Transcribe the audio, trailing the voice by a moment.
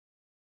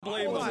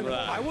Blame him for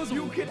that. I was the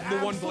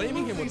one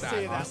blaming him with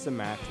that. Austin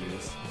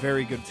Matthews,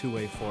 very good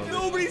two-way forward.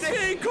 Nobody's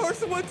saying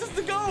Carson Wentz is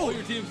the GOAT. All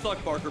your teams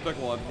suck, Parker. Pick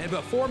one. And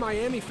before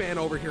Miami fan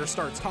over here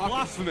starts talking.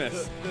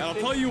 Blasphemous. And I'll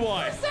tell you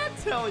why. What does that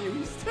tell you?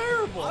 He's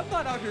terrible. I'm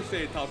not out here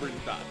saying Tom Brady's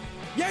bad.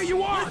 Yeah,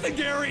 you are. Listen,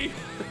 Gary.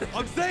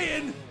 I'm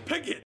saying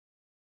pick it.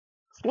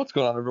 What's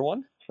going on,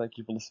 everyone? Thank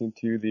you for listening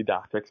to the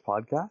Daft Picks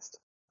podcast.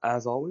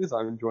 As always,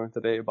 I'm joined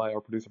today by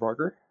our producer,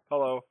 Parker.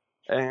 Hello.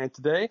 And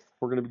today,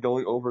 we're going to be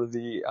going over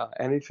the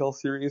NHL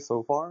series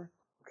so far,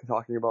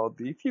 talking about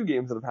the few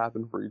games that have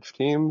happened for each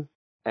team,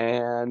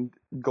 and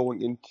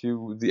going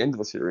into the end of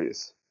the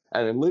series.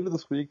 And then later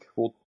this week,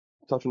 we'll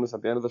touch on this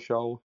at the end of the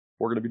show.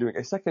 We're going to be doing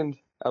a second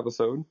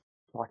episode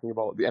talking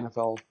about the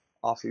NFL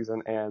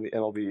offseason and the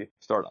MLB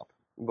startup.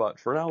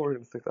 But for now, we're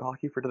going to stick to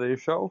hockey for today's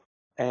show.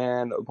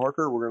 And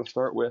Parker, we're going to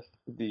start with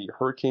the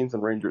Hurricanes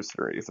and Rangers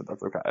series, if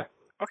that's okay.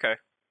 Okay.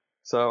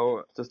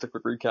 So, just a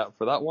quick recap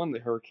for that one. The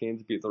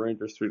Hurricanes beat the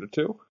Rangers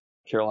 3-2.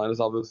 Carolina's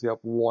obviously up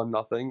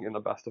 1-0 in the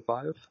best of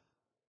 5.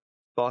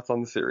 Thoughts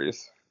on the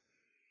series?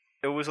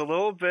 It was a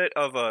little bit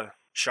of a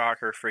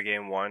shocker for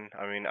Game 1.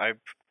 I mean,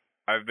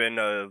 I've been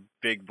a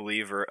big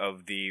believer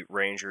of the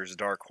Rangers'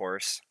 dark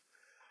horse.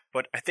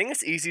 But I think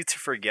it's easy to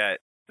forget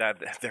that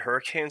the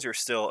Hurricanes are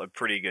still a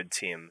pretty good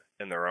team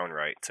in their own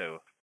right, too.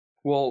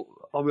 Well,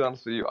 I'll be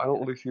honest with you. I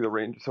don't really see the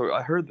Rangers. So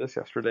I heard this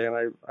yesterday,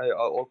 and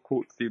I'll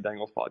quote Steve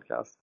Dangle's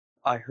podcast.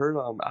 I heard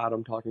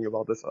Adam talking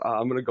about this.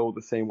 I'm going to go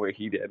the same way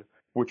he did,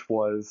 which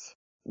was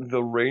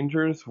the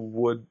Rangers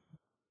would,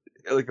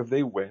 like, if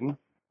they win,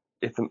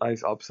 it's a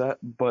nice upset,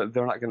 but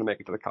they're not going to make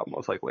it to the Cup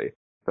most likely.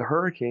 The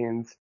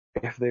Hurricanes,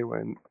 if they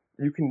win,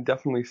 you can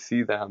definitely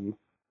see them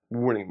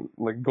winning,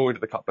 like going to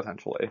the Cup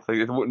potentially. Like,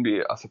 it wouldn't be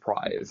a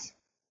surprise.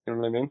 You know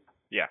what I mean?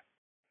 Yeah.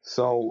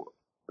 So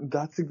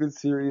that's a good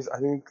series. I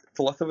think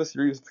the less of a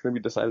series it's going to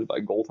be decided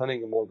by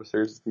goaltending, and more of a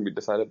series it's going to be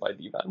decided by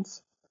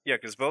defense. Yeah,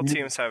 because both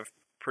teams have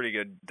pretty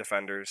good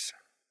defenders.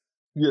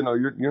 Yeah, no,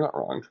 you're not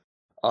wrong.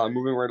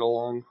 Moving right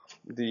along,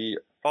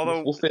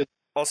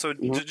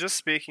 Just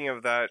speaking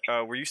of that,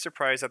 were you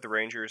surprised that the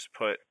Rangers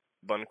put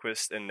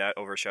Lundqvist in net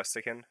over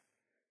Shesterkin?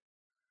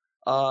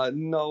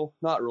 No,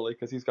 not really,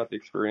 because he's got the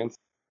experience.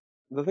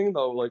 The thing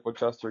though, like with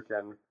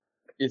Shesterkin,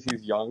 is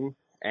he's young,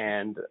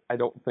 and I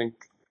don't think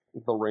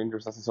the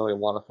Rangers necessarily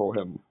want to throw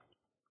him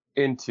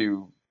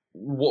into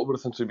what would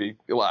essentially be,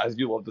 well, as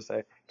you love to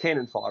say,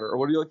 cannon fodder, or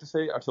what do you like to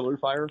say, artillery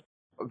fire?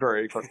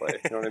 Very quickly,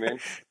 you know what I mean?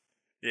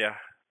 Yeah.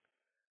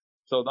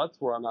 So that's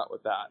where I'm at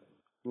with that.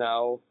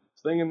 Now,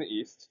 staying in the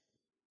East,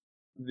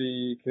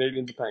 the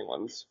Canadiens and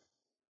Penguins.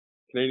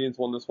 Canadiens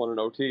won this one in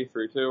OT,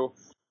 3-2.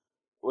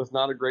 Was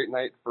not a great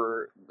night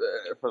for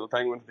the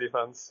Penguins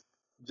defense.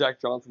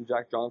 Jack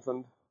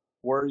Johnson.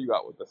 Where are you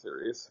at with the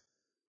series?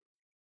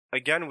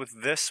 Again,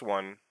 with this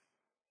one,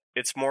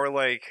 it's more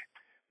like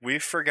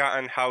we've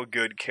forgotten how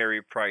good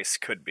Carey Price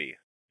could be.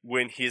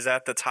 When he's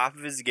at the top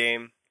of his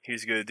game,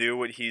 he's going to do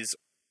what he's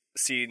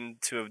seen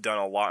to have done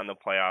a lot in the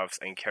playoffs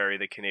and carry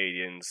the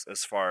Canadiens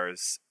as far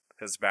as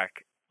his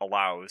back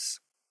allows.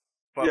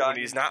 But when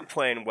he's not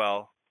playing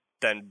well,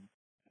 then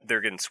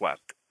they're getting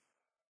swept.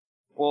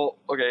 Well,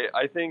 okay,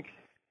 I think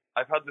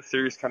I've had the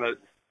series kind of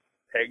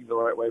pegged the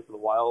right way for a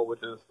while,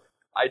 which is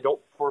I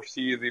don't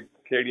foresee the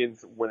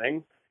Canadiens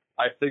winning.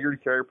 I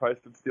figured Carey Price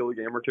could steal a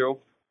game or two.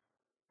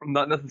 I'm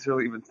not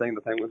necessarily even saying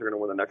the Penguins are going to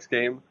win the next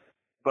game,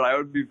 but I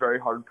would be very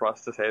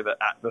hard-pressed to say that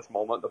at this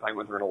moment the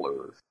Penguins are going to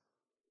lose.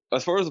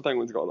 As far as the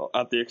Penguins go, though,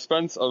 at the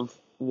expense of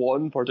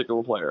one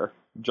particular player,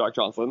 Jack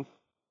Johnson,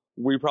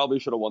 we probably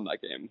should have won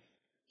that game.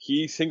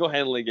 He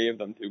single-handedly gave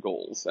them 2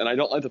 goals, and I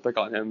don't like to pick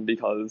on him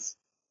because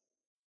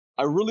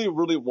I really,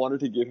 really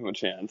wanted to give him a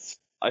chance.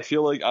 I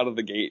feel like out of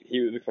the gate,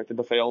 he was expected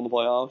to fail in the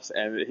playoffs,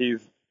 and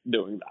he's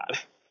doing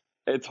that.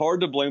 It's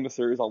hard to blame the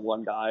series on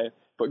one guy,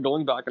 but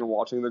going back and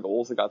watching the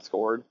goals that got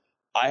scored,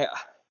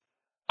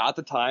 at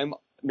the time,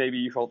 maybe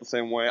you felt the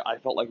same way. I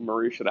felt like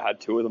Murray should have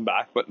had 2 of them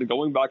back, but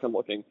going back and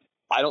looking,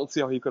 I don't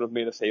see how he could have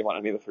made a save on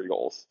any of the 3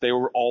 goals. They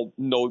were all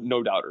no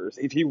doubters.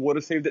 If he would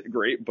have saved it,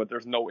 great, but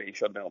there's no way he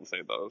should have been able to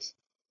save those.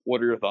 What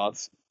are your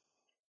thoughts?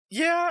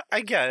 Yeah,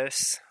 I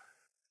guess.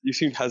 You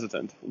seem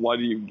hesitant. Why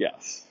do you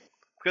guess?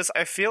 Because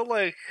I feel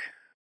like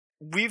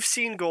we've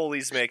seen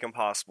goalies make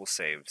impossible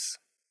saves.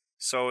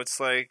 So it's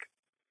like,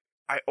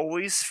 I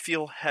always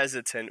feel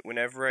hesitant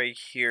whenever I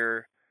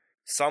hear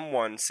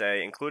someone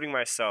say, including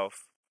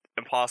myself,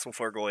 impossible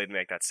for a goalie to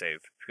make that save.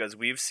 Because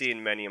we've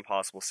seen many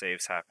impossible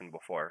saves happen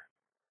before.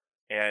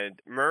 And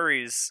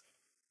Murray's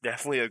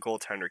definitely a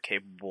goaltender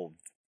capable of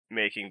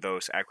making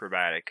those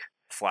acrobatic,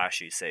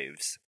 flashy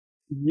saves.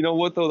 You know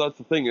what, though? That's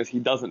the thing, is he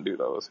doesn't do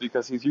those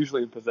because he's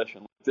usually in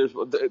position.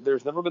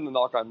 There's never been the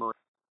knock on Murray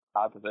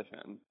in bad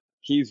position.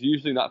 He's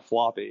usually not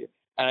floppy.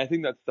 And I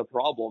think that's the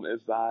problem, is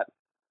that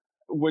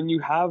when you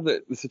have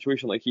the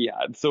situation like he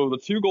had, so the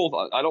 2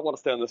 goals, I don't want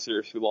to stay on this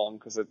series too long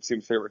because it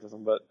seems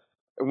favoritism, but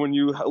when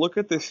you look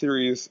at this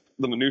series,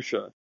 the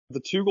minutia, the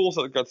 2 goals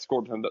that got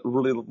scored to him that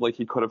really looked like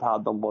he could have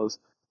had them was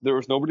there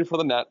was nobody for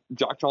the net.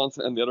 Jack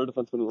Johnson and the other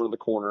defenseman were in the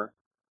corner.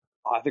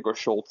 I think it was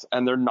Schultz,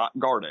 and they're not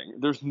guarding.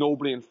 There's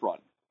nobody in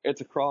front.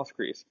 It's a cross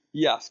crease.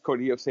 Yes, could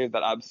he have saved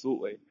that?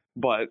 Absolutely.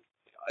 But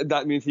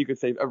that means he could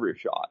save every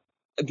shot.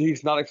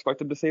 He's not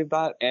expected to save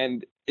that,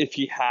 and if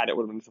he had, it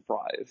would have been a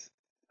surprise.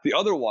 The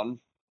other one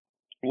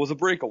was a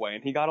breakaway,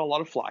 and he got a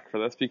lot of flack for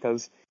this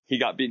because he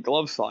got beat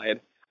glove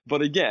side.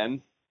 But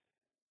again,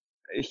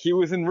 he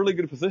was in really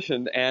good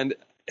position, and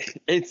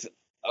it's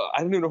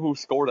I don't even know who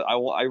scored it. I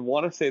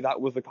want to say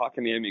that was the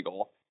Kotkaniemi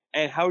goal.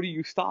 And how do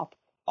you stop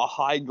a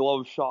high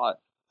glove shot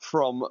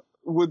from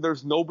when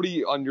there's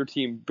nobody on your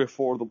team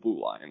before the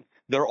blue line?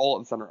 They're all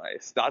in center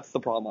ice. That's the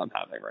problem I'm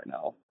having right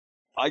now.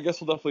 I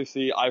guess we'll definitely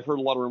see. I've heard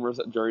a lot of rumors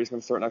that Jerry's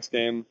going to start next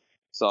game,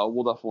 so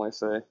we'll definitely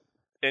see.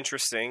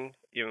 Interesting,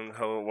 even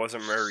though it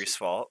wasn't Murray's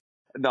fault.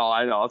 No,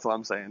 I know. That's what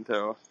I'm saying,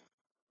 too.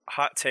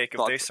 Hot take,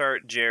 if they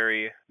start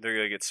Jerry, they're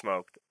going to get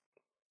smoked.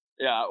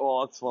 Yeah,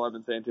 well, that's what I've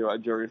been saying, too.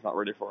 Jerry's not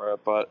ready for it,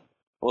 but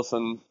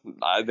listen,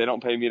 they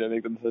don't pay me to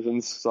make the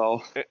decisions,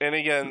 so... And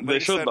again, they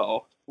should,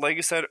 though. Like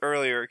you said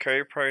earlier,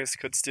 Carey Price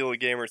could steal a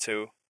game or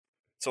two.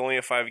 It's only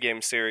a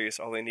 5-game series.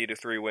 All they need are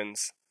 3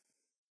 wins.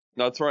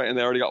 That's right, and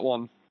they already got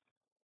 1.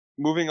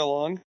 Moving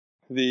along,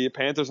 the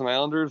Panthers and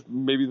Islanders,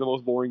 maybe the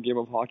most boring game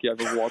of hockey I've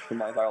ever watched in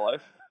my entire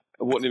life.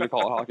 I wouldn't even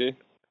call it hockey.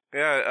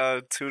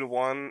 Yeah,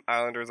 2-1,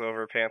 Islanders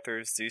over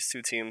Panthers. These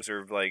two teams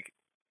are like,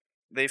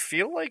 they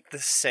feel like the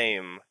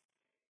same.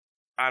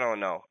 I don't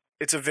know.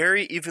 It's a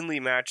very evenly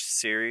matched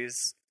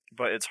series,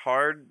 but it's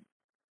hard.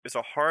 It's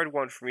a hard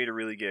one for me to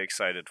really get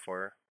excited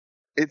for.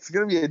 It's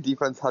going to be a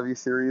defense-heavy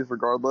series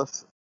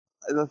regardless.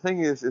 The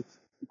thing is, it's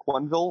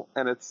Quenneville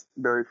and it's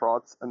Barry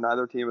Trotz, and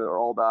neither team are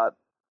all that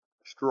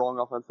strong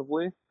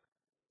offensively.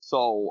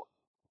 So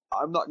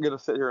I'm not going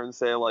to sit here and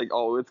say, like,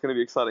 oh, it's going to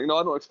be exciting. No,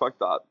 I don't expect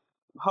that.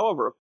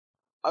 However,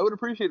 I would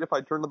appreciate if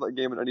I turned to that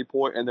game at any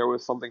point and there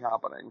was something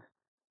happening.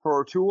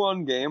 For a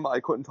 2-1 game, I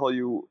couldn't tell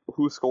you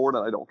who scored,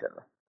 and I don't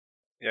care.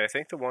 Yeah, I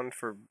think the one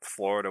for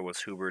Florida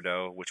was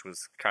Huberdeau, which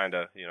was kind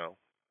of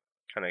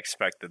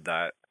expected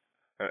that.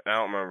 I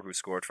don't remember who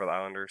scored for the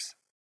Islanders.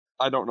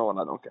 I don't know, and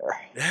I don't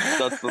care.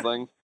 That's the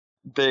thing.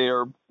 They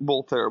are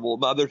both terrible.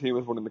 The other team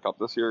is winning the cup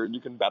this year. You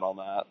can bet on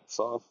that.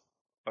 So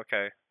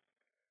okay.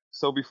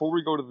 So before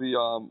we go to the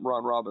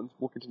round robins,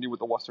 we'll continue with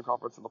the Western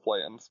Conference and the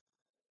play-ins.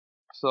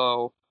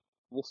 So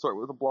we'll start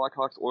with the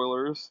Blackhawks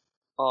Oilers.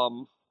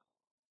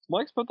 Is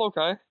Mike Smith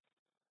okay?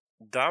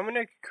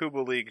 Dominic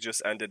Kubalik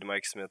just ended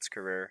Mike Smith's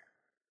career.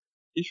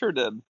 He sure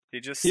did. He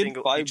just He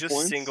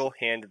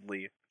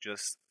single-handedly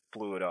just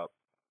blew it up.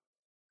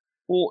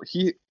 Well,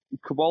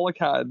 Kubalik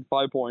had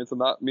 5 points,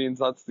 and that means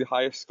that's the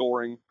highest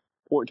scoring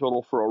point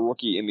total for a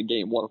rookie in the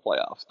Game 1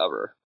 playoffs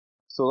ever.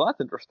 So that's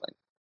interesting.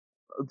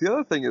 The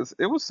other thing is,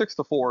 it was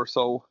 6-4,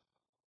 so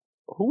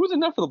who was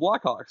in net for the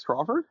Blackhawks?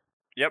 Crawford?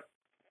 Yep.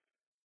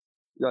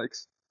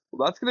 Yikes.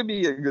 Well, that's going to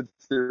be a good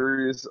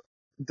series.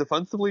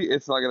 Defensively,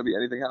 it's not going to be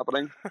anything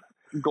happening.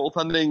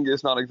 Goaltending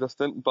is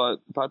non-existent, but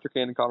Patrick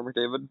Kane and Connor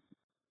McDavid.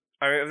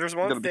 I mean, if there's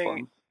one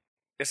thing,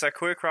 it's that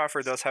Corey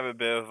Crawford does have a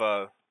bit of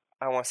a,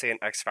 I don't want to say an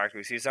X factor,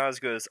 because he's not as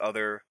good as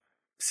other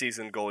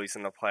seasoned goalies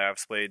in the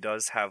playoffs, but he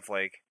does have,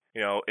 like,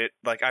 you know,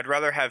 I'd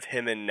rather have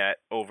him in net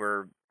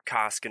over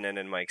Koskinen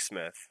and Mike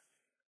Smith.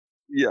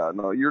 Yeah,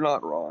 no, you're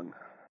not wrong.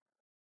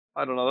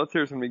 I don't know, that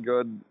series is going to be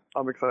good.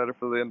 I'm excited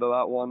for the end of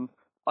that one.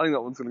 I think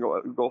that one's going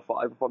to go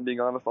 5, if I'm being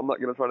honest. I'm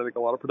not going to try to make a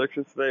lot of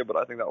predictions today, but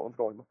I think that one's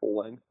going the full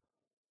length.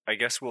 I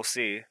guess we'll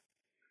see.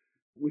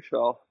 We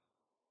shall.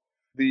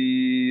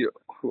 Who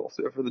else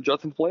here? For the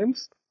Jets and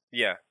Flames?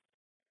 Yeah.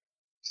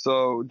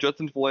 So, Jets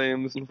and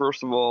Flames, and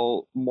first of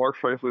all, Mark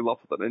Scheifele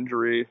left with an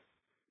injury.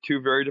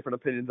 2 very different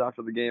opinions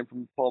after the game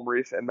from Paul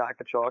Maurice and Matt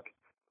Tkachuk.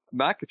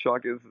 Matt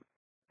Tkachuk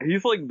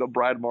he's like the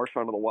Brad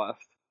Marchand of the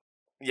West.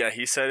 Yeah,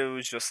 he said it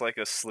was just like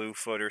a slew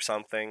foot or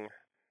something.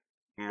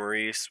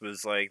 Maurice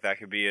was like, that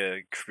could be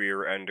a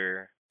career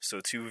ender. So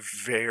 2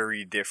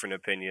 very different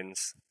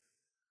opinions.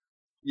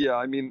 Yeah,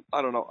 I mean,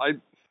 I don't know.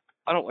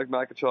 I don't like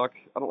Matt Tkachuk.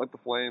 I don't like the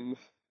Flames.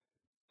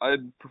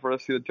 I'd prefer to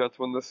see the Jets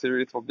win this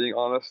series, if I'm being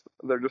honest.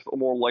 They're just a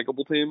more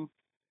likable team.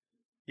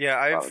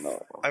 Yeah,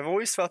 I've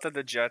always felt that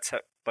the Jets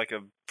have like a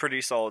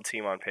pretty solid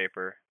team on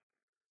paper.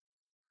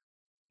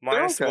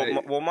 Minus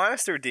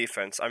their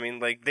defense. I mean,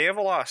 like, they have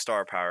a lot of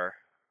star power.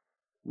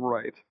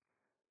 Right.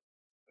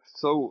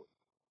 So,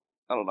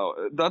 I don't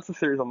know. That's a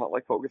series I'm not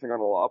like focusing on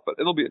a lot, but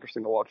it'll be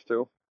interesting to watch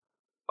too.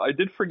 I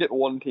did forget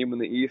one team in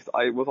the East.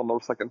 I was on the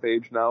second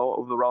page now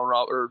of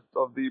the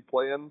of the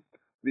play-in,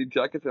 the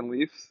Jackets and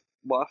Leafs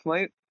last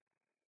night.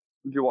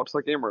 Did you watch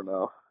that game or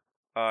no?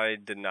 I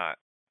did not.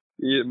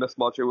 You didn't miss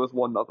much. It was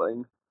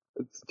 1-0.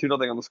 It's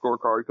 2-0 on the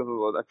scorecard because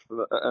of an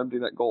extra empty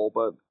net goal,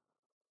 but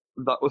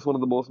that was one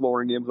of the most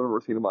boring games I've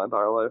ever seen in my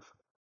entire life.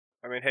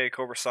 I mean, hey,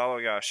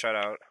 Korpisalo got a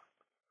shutout.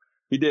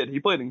 He did. He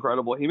played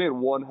incredible. He made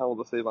one hell of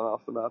a save on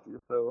Austin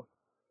Matthews, too.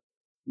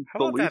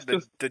 How about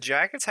that? The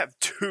Jackets have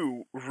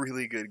 2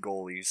 really good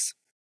goalies.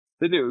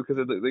 They do,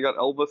 because they got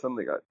Elvis and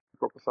they got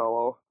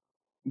Korpisalo.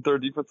 Their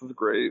defense is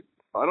great.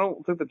 I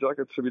don't think the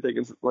Jackets should be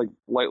taken like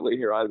lightly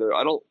here either.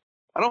 I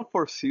don't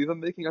foresee them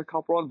making a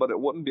cup run, but it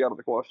wouldn't be out of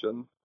the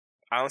question.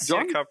 I don't see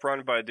a cup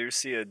run, but I do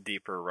see a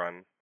deeper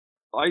run.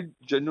 I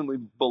genuinely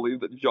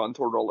believe that John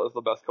Tortorella is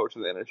the best coach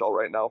in the NHL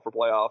right now for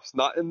playoffs.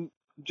 Not in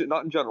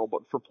general,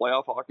 but for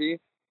playoff hockey.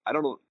 I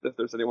don't know if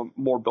there's anyone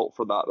more built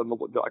for that than the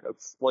Blue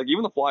Jackets. Like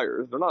even the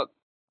Flyers, they're not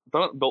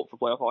built for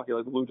playoff hockey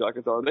like the Blue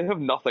Jackets are. They have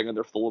nothing and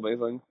they're still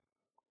amazing.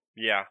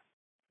 Yeah.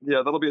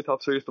 Yeah, that'll be a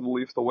tough series for the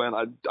Leafs to win.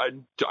 I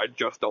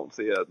just don't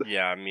see it.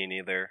 Yeah, me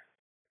neither.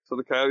 So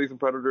the Coyotes and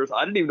Predators,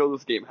 I didn't even know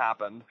this game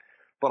happened,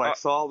 but I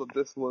saw that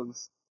this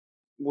was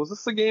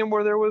this the game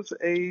where there was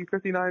a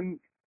 59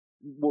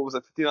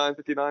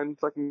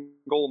 second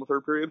goal in the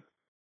third period?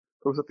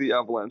 Or was it the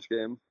Avalanche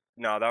game?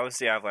 No, that was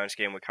the Avalanche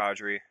game with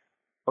Kadri.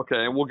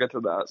 Okay, we'll get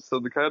to that. So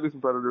the Coyotes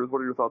and Predators,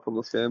 what are your thoughts on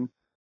this game?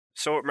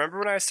 So remember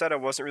when I said I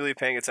wasn't really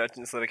paying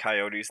attention to the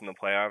Coyotes in the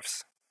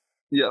playoffs?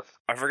 Yes.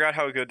 I forgot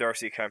how good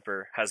Darcy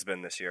Kemper has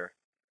been this year.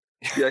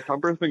 Yeah,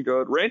 Kemper's been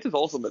good. Rant has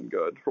also been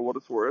good, for what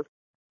it's worth.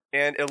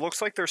 And it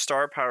looks like their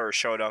star power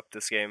showed up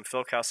this game.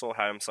 Phil Kessel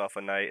had himself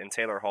a night, and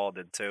Taylor Hall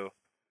did too.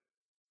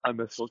 I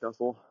miss Phil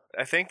Kessel.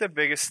 I think the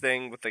biggest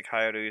thing with the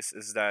Coyotes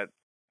is that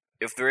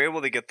if they're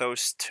able to get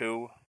those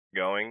two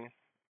going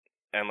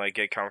and like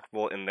get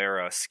comfortable in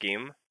their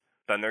scheme,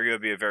 then they're going to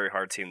be a very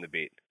hard team to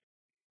beat.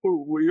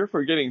 Well, you're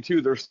forgetting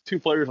too. There's two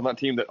players on that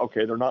team that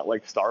they're not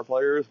like star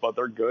players, but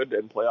they're good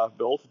and playoff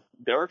built.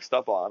 Derek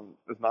Stepan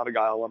is not a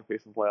guy I want to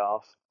face in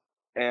playoffs,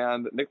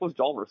 and Nicholas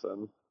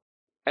Hjalmarsson.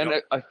 And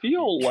Nope. I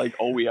feel like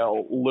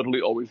OEL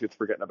literally always gets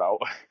forgotten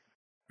about.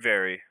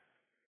 Very.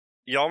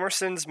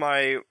 Hjalmarsson's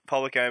my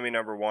public enemy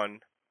number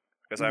one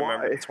because I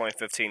remember the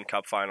 2015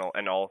 Cup final,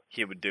 and all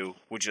he would do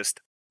would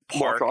just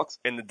Block park shots.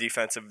 in the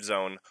defensive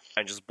zone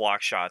and just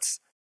block shots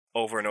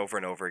over and over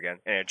and over again,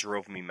 and it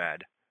drove me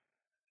mad.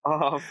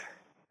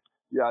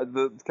 Yeah,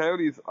 the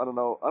Coyotes, I don't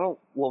know. I don't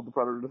love the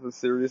Predators this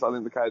series. I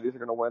think the Coyotes are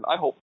going to win. I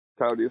hope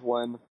the Coyotes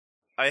win.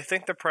 I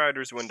think the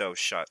Predators' window is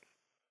shut.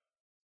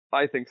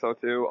 I think so,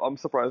 too. I'm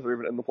surprised they're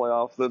even in the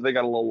playoffs. They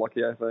got a little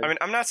lucky, I think. I mean,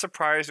 I'm not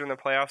surprised they're in the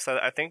playoffs.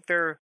 I think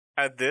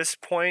at this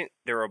point,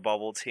 they're a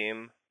bubble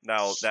team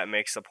that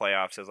makes the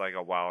playoffs as like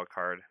a wild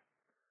card,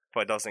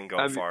 but doesn't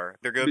go far.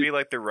 They're going to be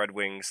like the Red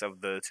Wings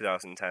of the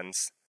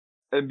 2010s.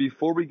 And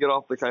before we get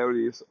off the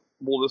Coyotes,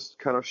 we'll just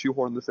kind of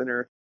shoehorn this in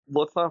here.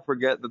 Let's not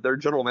forget that their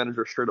general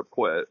manager straight up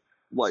quit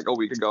like a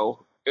week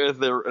ago as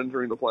they were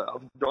entering the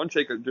playoffs. John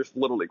Chayka just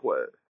literally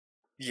quit.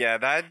 Yeah,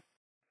 that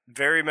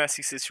very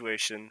messy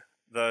situation.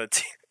 The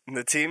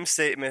team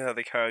statement that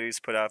the Coyotes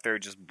put out there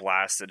just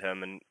blasted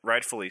him, and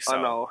rightfully so.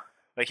 I know.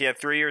 Like, he had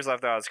 3 years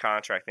left on his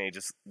contract, and he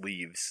just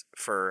leaves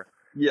for...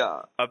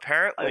 Yeah.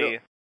 Apparently,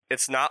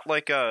 it's not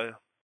like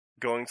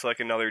going to like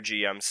another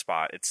GM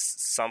spot. It's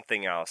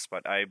something else,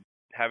 but I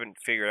haven't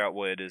figured out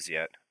what it is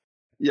yet.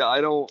 Yeah,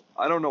 I don't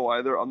know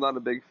either. I'm not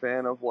a big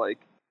fan of like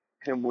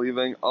him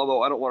leaving.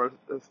 Although I don't want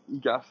to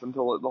guess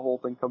until the whole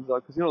thing comes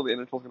out because the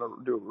NHL's going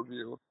to do a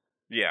review.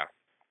 Yeah.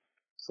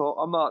 So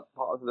I'm not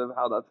positive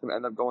how that's going to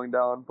end up going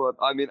down. But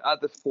I mean, at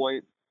this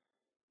point,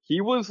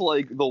 he was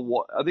like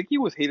I think he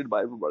was hated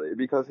by everybody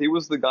because he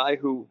was the guy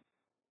who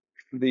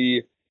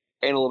the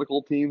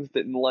analytical teams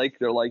didn't like.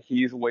 They're like,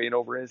 he's way in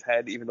over his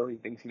head, even though he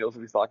thinks he knows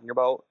what he's talking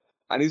about.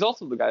 And he's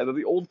also the guy that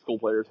the old school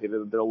players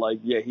hated. They're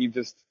like, yeah, he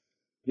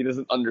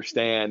doesn't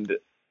understand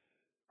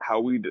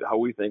how we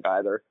think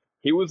either.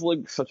 He was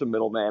like such a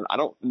middleman. I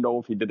don't know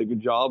if he did a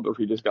good job or if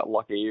he just got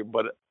lucky,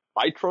 but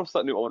I trust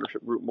that new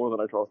ownership group more than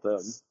I trust him.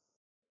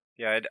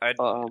 Yeah, I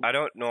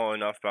don't know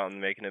enough about him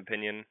to make an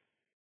opinion.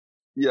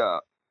 Yeah,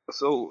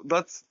 so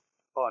that's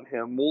on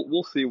him.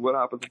 We'll see what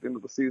happens at the end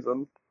of the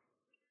season.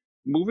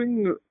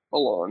 Moving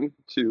along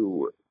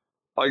to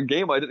a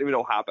game I didn't even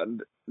know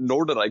happened,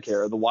 nor did I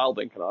care. The Wild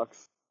and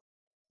Canucks.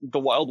 The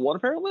Wild won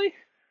apparently.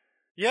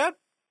 Yep.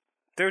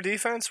 Their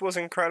defense was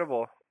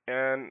incredible,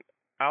 and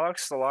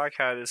Alex Stalock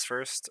had his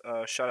first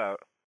shutout.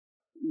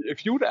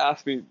 If you would have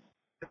asked me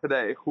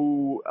today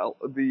who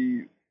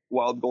the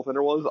Wild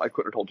goaltender was, I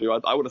couldn't have told you.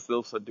 I would have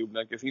still said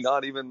Dubnyk. Is he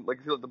not even,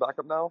 is he like the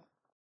backup now?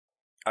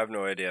 I have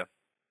no idea.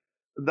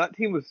 That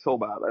team was so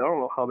bad. I don't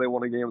know how they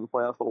won a game in the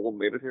playoffs, let alone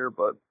made it here,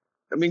 but,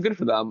 I mean, good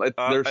for them.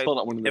 They're still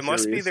not winning the series. It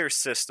must be their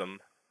system,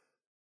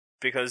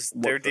 because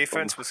their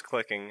defense was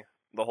clicking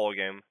the whole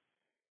game.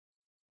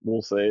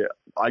 We'll see.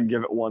 I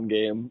give it one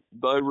game.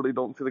 I really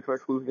don't see the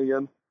Canucks losing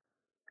again.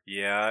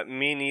 Yeah,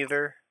 me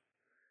neither.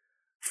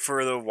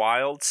 For the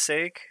Wild's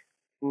sake,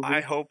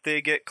 I hope they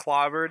get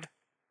clobbered,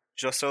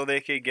 just so they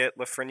could get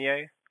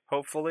Lafreniere,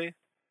 hopefully.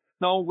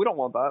 No, we don't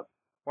want that.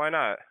 Why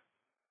not?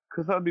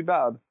 Because that would be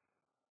bad.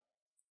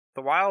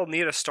 The Wild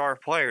need a star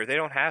player. They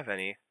don't have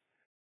any.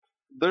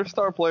 Their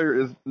star player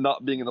is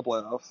not being in the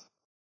playoffs.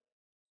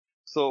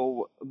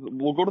 So,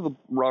 we'll go to the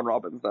round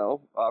robins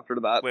now, after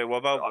that. Wait, what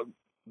about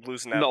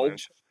Blues and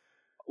Avalanche?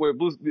 No.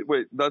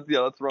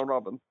 That's round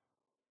robin.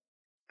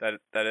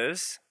 That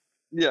is?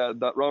 Yeah,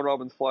 that round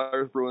robin's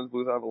Flyers, Bruins,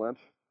 Blues, Avalanche.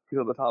 These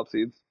are the top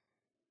seeds.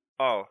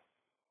 Oh.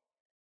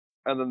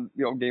 And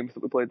then, games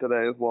that we played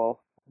today as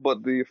well.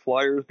 But the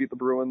Flyers beat the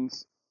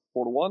Bruins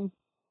 4-1.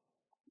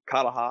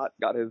 Kinda hot,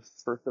 got his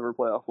first ever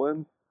playoff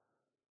win.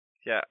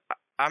 Yeah,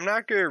 I'm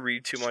not going to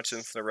read too much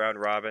into the round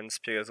robins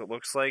because it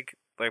looks like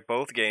like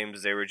both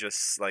games, they were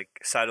just like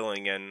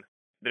settling in.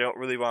 They don't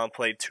really want to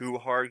play too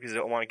hard because they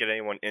don't want to get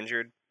anyone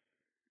injured.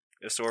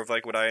 It's sort of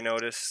like what I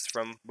noticed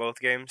from both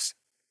games.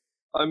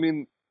 I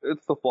mean,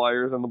 it's the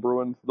Flyers and the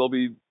Bruins. They'll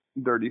be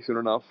dirty soon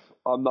enough.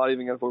 I'm not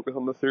even going to focus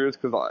on this series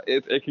because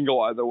it can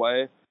go either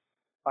way.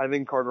 I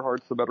think Carter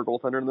Hart's the better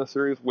goaltender in this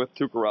series with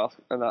Tuukka Rask,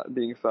 and that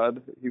being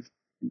said, he's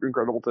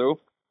incredible too.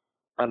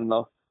 I don't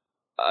know.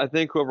 I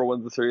think whoever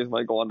wins the series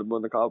might go on to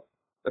win the cup,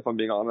 if I'm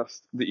being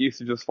honest. The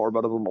East is just far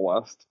better than the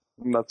West,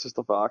 and that's just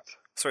a fact.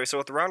 Sorry, so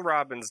with the round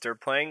robins, they're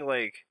playing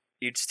like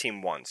each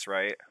team once,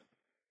 right?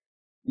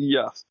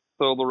 Yes.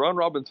 So the round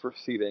robin's for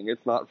seeding.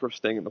 It's not for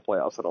staying in the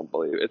playoffs, I don't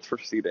believe. It's for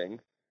seeding.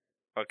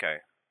 Okay.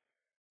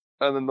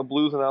 And then the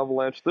Blues and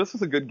Avalanche. This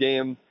is a good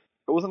game.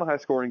 It wasn't a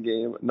high-scoring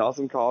game.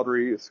 Nazem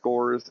Kadri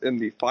scores in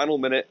the final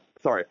minute.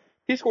 Sorry,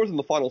 he scores in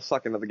the final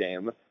second of the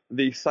game.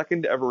 The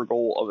second ever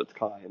goal of its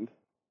kind.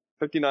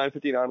 59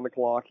 on the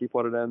clock. He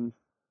put it in.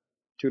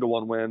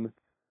 2-1 win.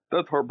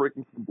 That's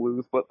heartbreaking for the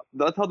Blues, but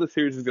that's how the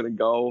series is going to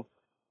go.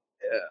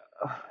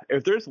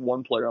 If there's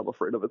one player I'm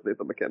afraid of, it's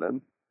Nathan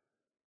MacKinnon.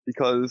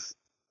 Because,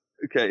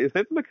 okay, is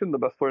Nathan MacKinnon the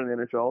best player in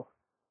the NHL?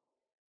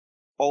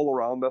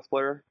 All-around best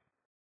player?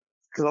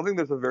 Because I think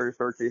there's a very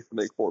fair case to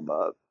make for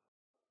that.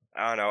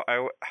 I don't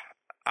know.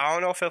 I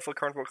don't know if I feel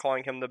comfortable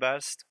calling him the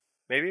best.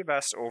 Maybe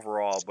best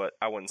overall, but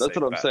I wouldn't say That's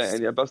what I'm best.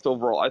 saying. Yeah, best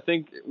overall. I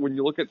think when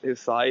you look at his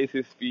size,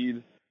 his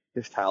speed,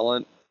 his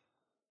talent,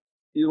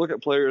 you look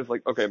at players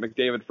like, okay,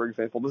 McDavid, for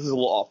example. This is a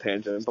little off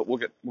tangent, but we'll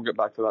get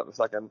back to that in a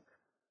second.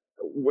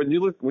 When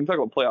you talk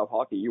about playoff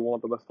hockey, you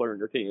want the best player in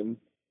your team.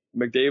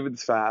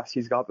 McDavid's fast.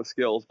 He's got the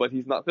skills, but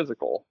he's not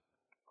physical.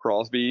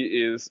 Crosby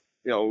is,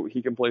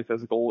 he can play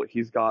physical.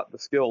 He's got the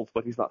skills,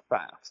 but he's not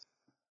fast.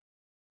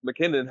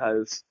 MacKinnon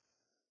has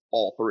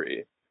all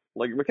three.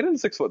 Like,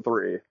 McKinnon's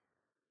 6'3".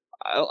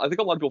 I think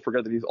a lot of people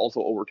forget that he's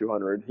also over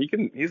 200.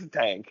 He's a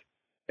tank,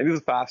 and he's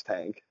a fast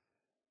tank.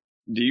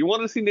 Do you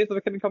want to see Nathan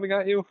MacKinnon coming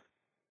at you?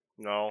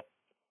 No.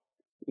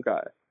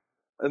 Okay.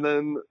 And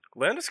then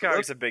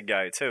Landeskog's a big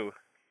guy too.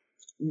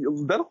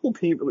 That whole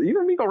team,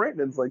 even Mikko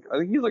Rantanen's I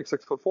think he's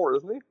 6'4",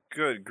 isn't he?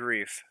 Good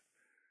grief.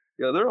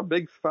 Yeah, they're a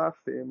big, fast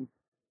team.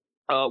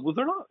 Was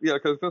there not? Yeah,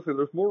 because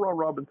there's more round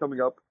robin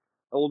coming up,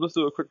 and we'll just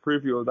do a quick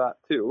preview of that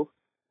too.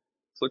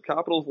 So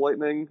Capitals,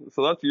 Lightning.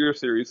 So that's your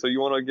series. So you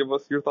want to give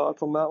us your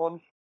thoughts on that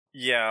one?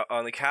 Yeah,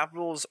 the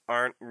Capitals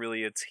aren't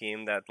really a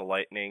team that the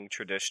Lightning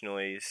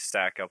traditionally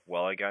stack up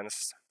well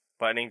against.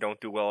 Lightning don't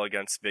do well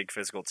against big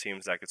physical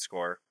teams that could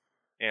score.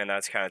 And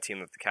that's the kind of team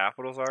that the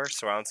Capitals are,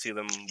 so I don't see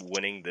them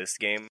winning this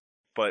game.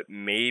 But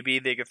maybe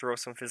they could throw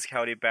some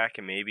physicality back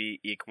and maybe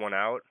eke one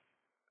out.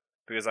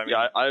 Because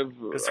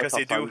because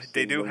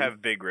they do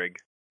have big rig.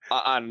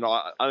 I don't know.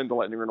 I think the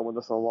Lightning are going to win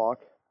this on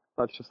lock.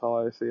 That's just how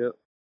I see it.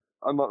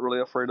 I'm not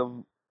really afraid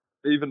of,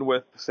 even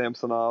with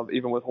Samsonov,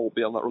 even with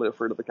Holtby, I'm not really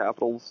afraid of the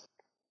Capitals.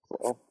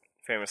 So.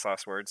 Famous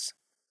last words.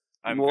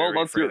 I'm very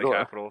afraid of the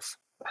Capitals.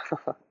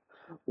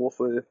 We'll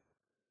see.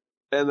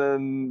 And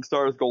then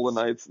Stars, Golden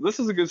Knights. This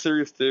is a good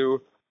series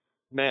too.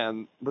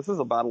 Man, this is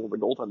a battle of the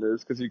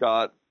goaltenders because you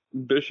got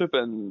Bishop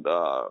and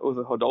was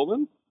it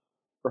Hodolman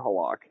or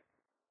Halak?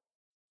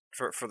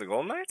 For the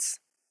Golden Knights?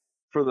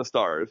 For the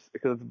Stars,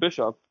 because it's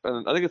Bishop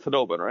and I think it's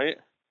Hodolman, right?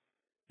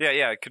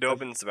 Yeah.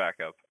 Khudobin's the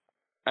backup.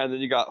 And then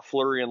you got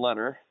Fleury and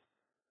Leonard.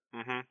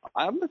 Mm-hmm.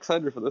 I'm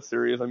excited for this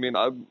series. I mean,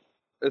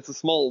 it's a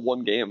small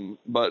one game,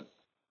 but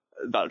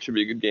that should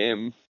be a good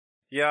game.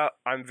 Yeah,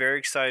 I'm very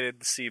excited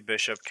to see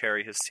Bishop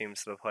carry his team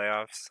to the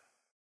playoffs.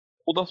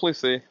 We'll definitely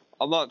see.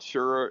 I'm not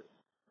sure.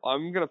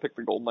 I'm going to pick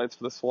the Golden Knights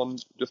for this one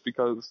just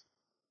because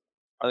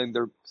I think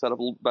they're set up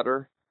a little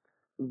better.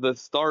 The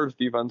Stars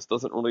defense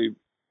doesn't really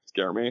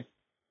scare me.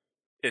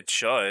 It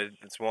should.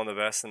 It's one of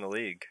the best in the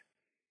league.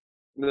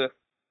 Yeah,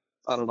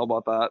 I don't know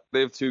about that. They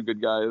have two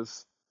good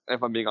guys,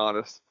 if I'm being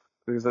honest.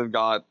 Because they've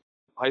got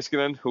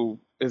Heiskanen, who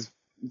is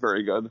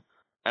very good.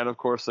 And of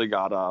course they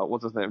got,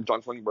 what's his name?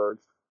 John Klingberg.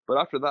 But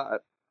after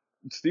that,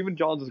 Stephen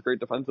Johns is great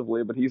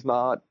defensively, but he's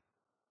not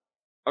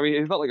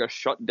like a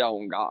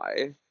shutdown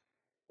guy.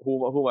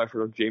 Who I've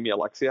heard of, Jamie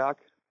Alexiak,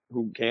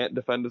 who can't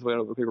defend his way out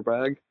of a paper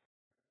bag.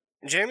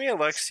 Jamie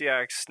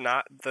Alexiak's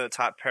not the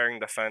top pairing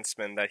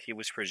defenseman that he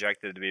was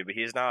projected to be, but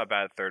he's not a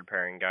bad third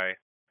pairing guy.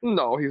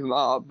 No, he's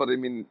not, but I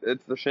mean,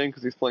 it's a shame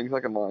because he's playing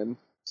second line,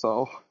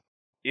 so.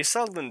 You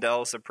said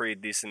Lindell's a pretty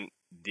decent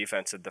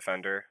defensive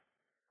defender.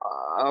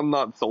 I'm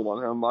not sold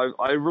on him.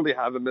 I really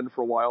haven't been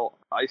for a while.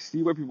 I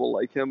see why people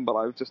like him, but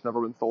I've just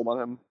never been sold on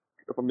him,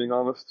 if I'm being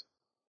honest.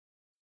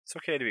 It's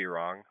okay to be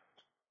wrong.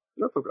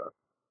 That's okay.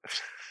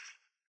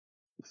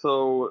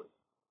 So,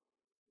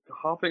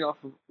 hopping off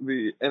of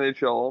the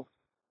NHL,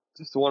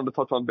 just wanted to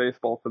touch on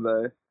baseball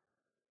today.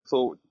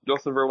 So,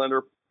 Justin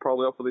Verlander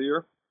probably up for the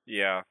year?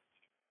 Yeah.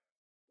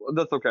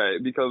 That's okay,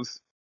 because,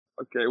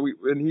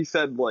 and he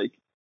said,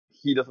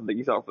 he doesn't think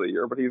he's out for the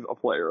year, but he's a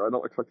player. I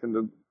don't expect him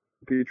to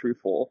be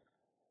truthful.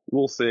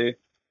 We'll see.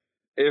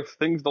 If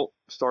things don't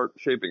start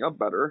shaping up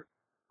better,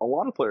 a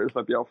lot of players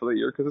might be out for the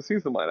year because the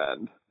season might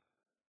end.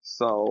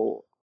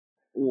 So,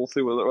 we'll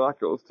see where that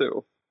goes,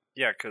 too.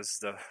 Yeah,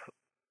 because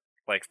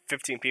like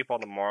 15 people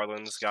on the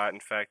Marlins got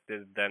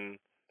infected. Then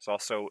it's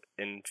also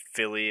in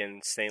Philly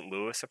and St.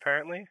 Louis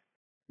apparently.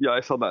 Yeah,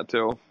 I saw that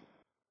too.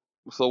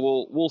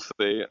 So we'll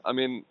see. I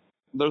mean,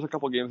 there's a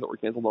couple games that were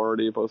canceled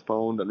already,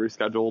 postponed and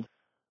rescheduled.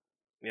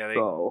 Yeah,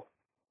 So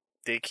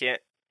they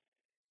can't.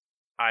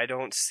 I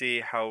don't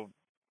see how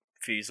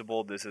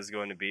feasible this is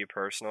going to be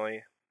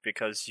personally,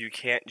 because you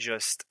can't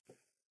just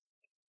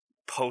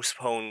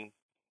postpone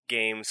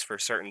games for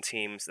certain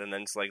teams and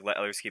then just like let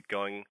others keep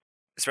going,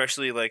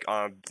 especially like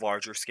on a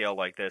larger scale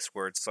like this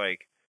where it's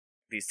like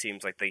these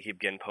teams like they keep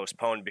getting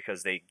postponed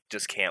because they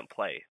just can't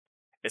play.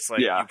 It's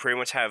like Yeah. you pretty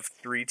much have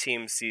 3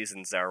 team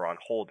seasons that are on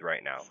hold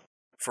right now.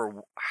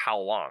 For how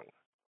long?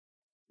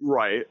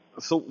 right.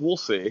 So we'll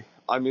see.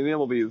 I mean, the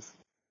MLB is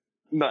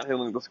not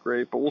handling this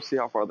great, but we'll see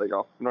how far they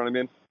go. You know what I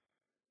mean?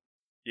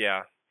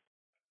 Yeah.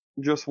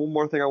 Just one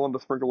more thing I wanted to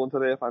sprinkle in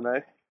today, if I may.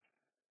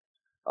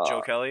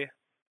 Joe Kelly?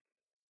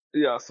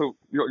 Yeah, so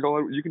go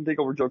ahead. You can take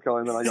over Joe Kelly,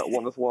 and then I got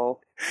one as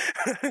well.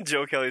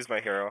 Joe Kelly's my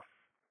hero.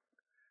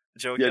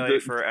 Joe Yeah, Kelly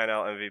for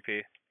NL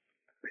MVP.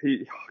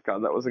 God,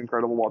 that was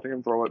incredible watching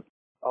him throw it.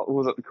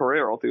 Was it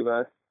Correa or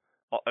Altuve?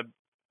 I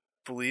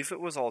believe it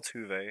was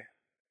Altuve.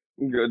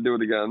 Good, do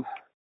it again.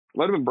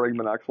 Might have been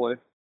Bregman, actually.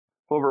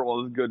 Whoever it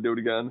was, good, do it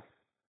again.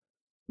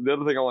 The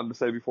other thing I wanted to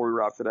say before we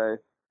wrap today,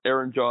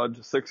 Aaron Judge,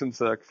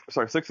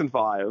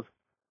 6-5.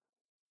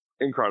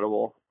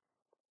 Incredible.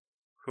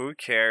 Who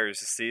cares?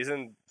 The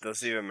season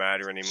doesn't even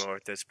matter anymore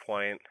at this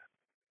point.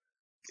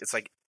 It's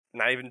like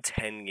not even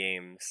 10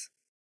 games.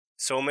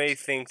 So many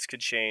things could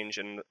change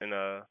in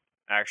a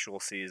actual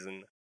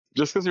season.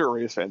 Just because you're a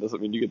Rays fan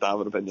doesn't mean you get to have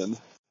an opinion.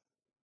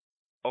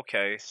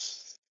 Okay.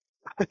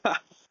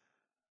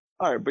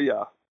 Alright, but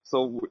yeah.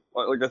 So,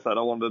 like I said,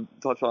 I wanted to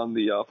touch on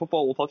the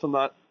football. We'll touch on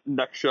that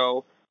next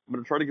show. I'm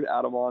going to try to get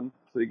Adam on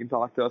so he can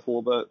talk to us a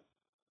little bit.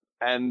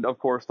 And, of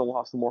course, then we'll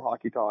have some more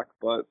hockey talk.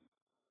 But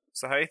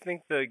So how do you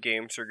think the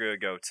games are going to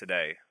go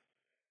today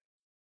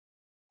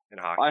in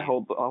hockey? I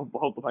hope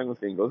the Penguins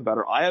game goes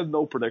better. I have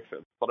no prediction,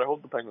 but I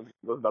hope the Penguins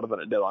game goes better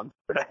than it did on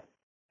Saturday.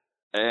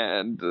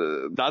 And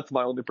that's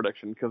my only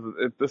prediction, because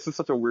this is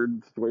such a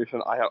weird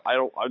situation.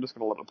 I'm just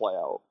going to let it play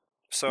out.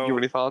 So, You have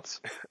any thoughts?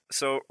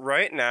 So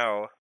right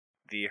now,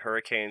 the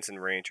Hurricanes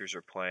and Rangers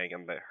are playing,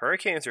 and the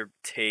Hurricanes are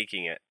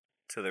taking it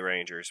to the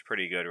Rangers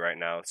pretty good right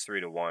now. It's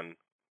 3-1.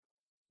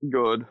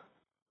 Good.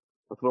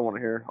 That's what I want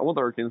to hear. I want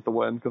the Hurricanes to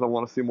win, because I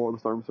want to see more of the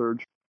Storm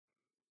Surge.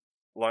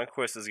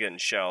 Lundqvist is getting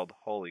shelled.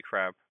 Holy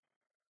crap.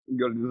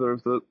 Good, he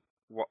deserves it.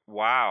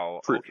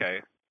 Wow. Free-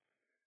 Okay.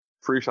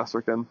 Free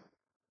Shesterkin.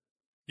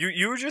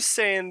 You were just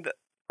saying that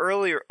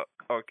earlier.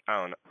 Oh,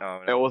 I don't know.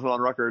 Oh, It no. wasn't on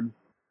record.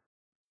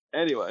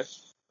 Anyway,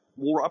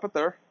 we'll wrap it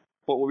there.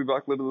 But we'll be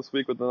back later this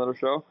week with another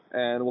show,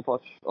 and we'll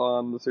touch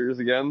on the series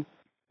again.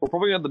 We're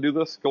probably going to have to do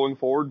this going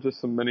forward,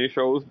 just some mini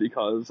shows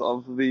because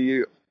of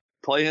the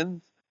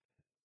play-ins.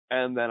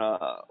 And then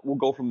we'll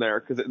go from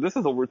there, because this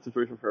is a weird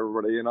situation for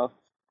everybody, you know?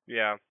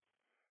 Yeah.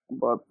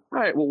 But,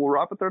 alright, well, we'll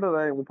wrap it there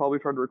today, and we'll probably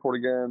try to record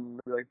again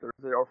maybe like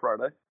Thursday or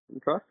Friday.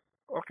 Okay?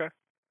 Okay.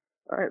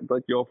 Alright,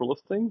 thank you all for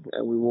listening,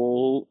 and we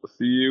will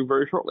see you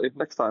very shortly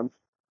next time.